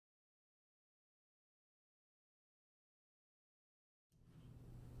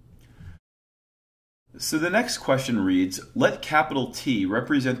So the next question reads, let capital T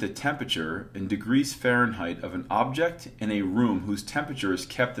represent the temperature in degrees Fahrenheit of an object in a room whose temperature is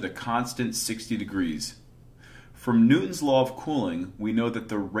kept at a constant 60 degrees. From Newton's law of cooling, we know that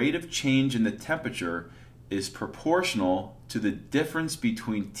the rate of change in the temperature is proportional to the difference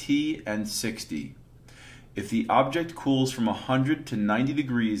between T and 60. If the object cools from 100 to 90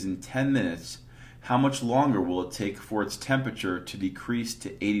 degrees in 10 minutes, how much longer will it take for its temperature to decrease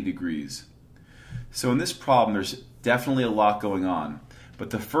to 80 degrees? So in this problem, there's definitely a lot going on. But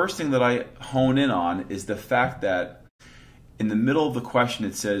the first thing that I hone in on is the fact that in the middle of the question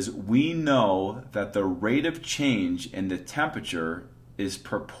it says, we know that the rate of change in the temperature is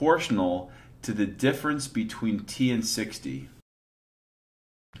proportional to the difference between T and 60.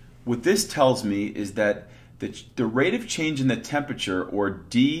 What this tells me is that the rate of change in the temperature, or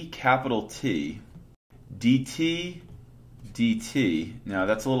D capital T, dt dt, now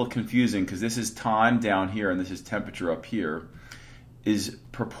that's a little confusing because this is time down here and this is temperature up here, is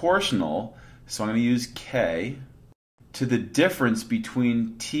proportional, so I'm going to use K, to the difference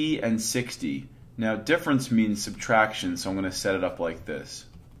between T and 60. Now difference means subtraction, so I'm going to set it up like this.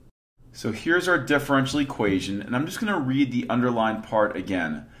 So here's our differential equation, and I'm just going to read the underlined part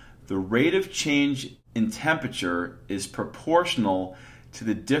again. The rate of change in temperature is proportional to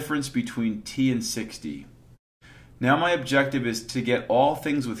the difference between T and 60. Now my objective is to get all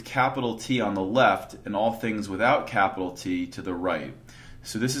things with capital T on the left and all things without capital T to the right.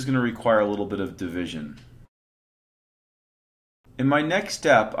 So this is going to require a little bit of division. In my next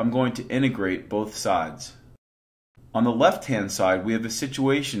step, I'm going to integrate both sides. On the left-hand side, we have a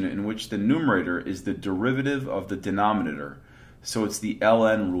situation in which the numerator is the derivative of the denominator, so it's the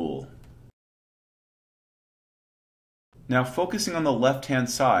ln rule. Now focusing on the left-hand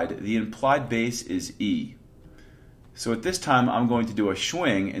side, the implied base is e. So at this time, I'm going to do a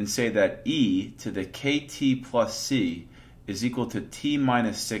swing and say that e to the kt plus c is equal to t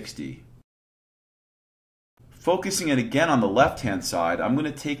minus 60. Focusing it again on the left-hand side, I'm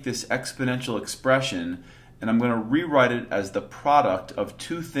going to take this exponential expression and I'm going to rewrite it as the product of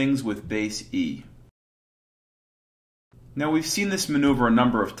two things with base e. Now we've seen this maneuver a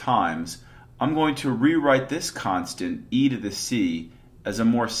number of times. I'm going to rewrite this constant, e to the c, as a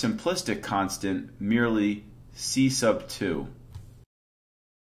more simplistic constant, merely c sub 2.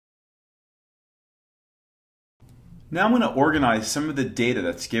 Now I'm going to organize some of the data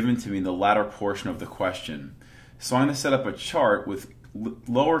that's given to me in the latter portion of the question. So I'm going to set up a chart with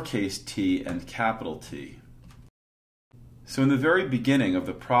lowercase t and capital T. So in the very beginning of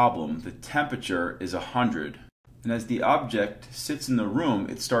the problem, the temperature is 100, and as the object sits in the room,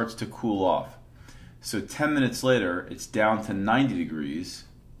 it starts to cool off. So 10 minutes later, it's down to 90 degrees,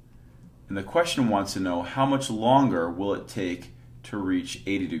 and the question wants to know how much longer will it take to reach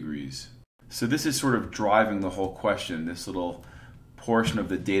 80 degrees. So this is sort of driving the whole question, this little portion of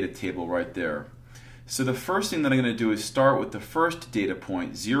the data table right there. So the first thing that I'm going to do is start with the first data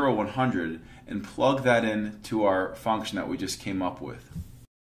point, 0, 100, and plug that in to our function that we just came up with.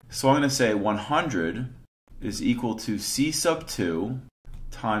 So I'm going to say 100 is equal to c sub 2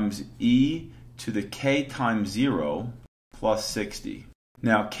 times e to the k times 0 plus 60.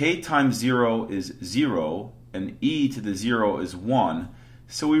 Now k times 0 is 0 and e to the 0 is 1,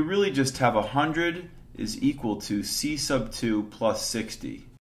 so we really just have 100 is equal to c sub 2 plus 60.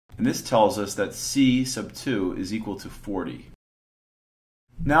 And this tells us that c sub 2 is equal to 40.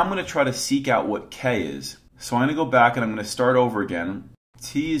 Now I'm going to try to seek out what k is. So I'm going to go back and I'm going to start over again.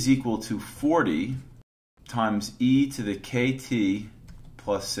 T is equal to 40 times e to the kt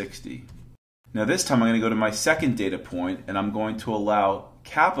plus 60. Now this time I'm going to go to my second data point and I'm going to allow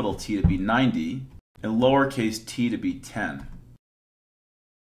capital T to be 90 and lowercase t to be 10.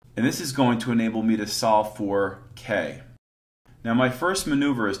 And this is going to enable me to solve for k. Now my first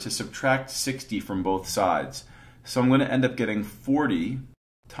maneuver is to subtract 60 from both sides. So I'm going to end up getting 40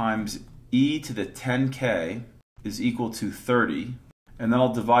 times e to the 10k is equal to 30. And then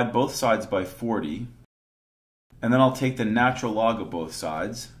I'll divide both sides by 40. And then I'll take the natural log of both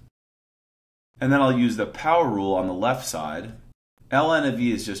sides. And then I'll use the power rule on the left side. ln of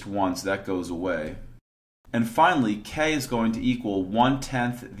e is just 1, so that goes away. And finally, k is going to equal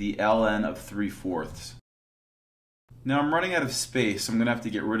 1/10 the ln of 3/4. Now I'm running out of space, so I'm going to have to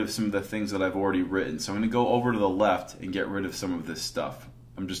get rid of some of the things that I've already written. So I'm going to go over to the left and get rid of some of this stuff.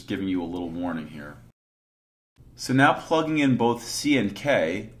 I'm just giving you a little warning here. So now plugging in both c and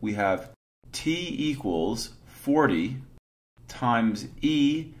k, we have t equals 40 times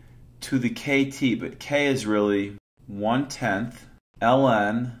e to the kt, but k is really 1/10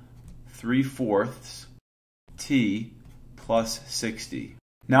 ln 3/4 t plus 60.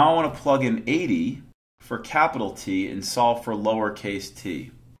 Now I want to plug in 80, for capital T and solve for lowercase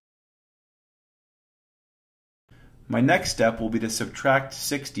t. My next step will be to subtract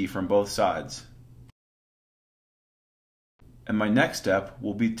 60 from both sides. And my next step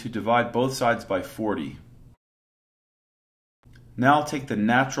will be to divide both sides by 40. Now I'll take the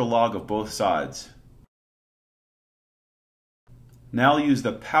natural log of both sides. Now I'll use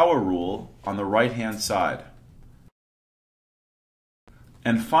the power rule on the right-hand side.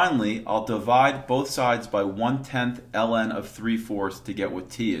 And finally, I'll divide both sides by 1/10 ln of 3/4 to get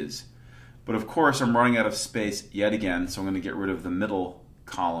what t is. But of course, I'm running out of space yet again, so I'm going to get rid of the middle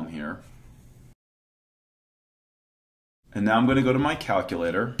column here. And now I'm going to go to my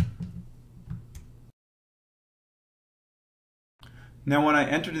calculator. Now when I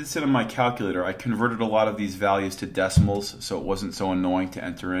entered this in on my calculator, I converted a lot of these values to decimals so it wasn't so annoying to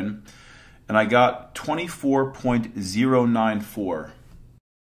enter in. And I got 24.094.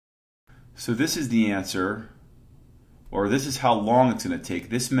 So this is the answer, or this is how long it's going to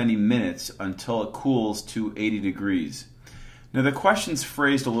take, this many minutes until it cools to 80 degrees. Now the question's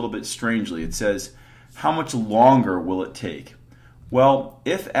phrased a little bit strangely. It says, how much longer will it take? Well,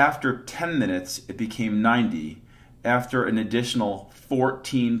 if after 10 minutes it became 90, after an additional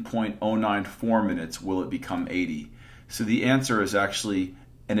 14.094 minutes will it become 80. So the answer is actually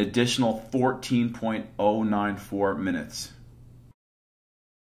an additional 14.094 minutes.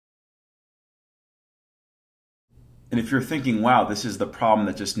 And if you're thinking, wow, this is the problem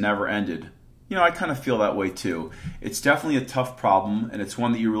that just never ended, you know, I kind of feel that way too. It's definitely a tough problem, and it's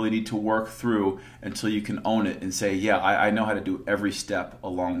one that you really need to work through until you can own it and say, yeah, I know how to do every step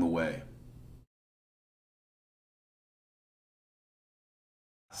along the way.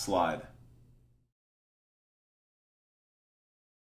 Slide.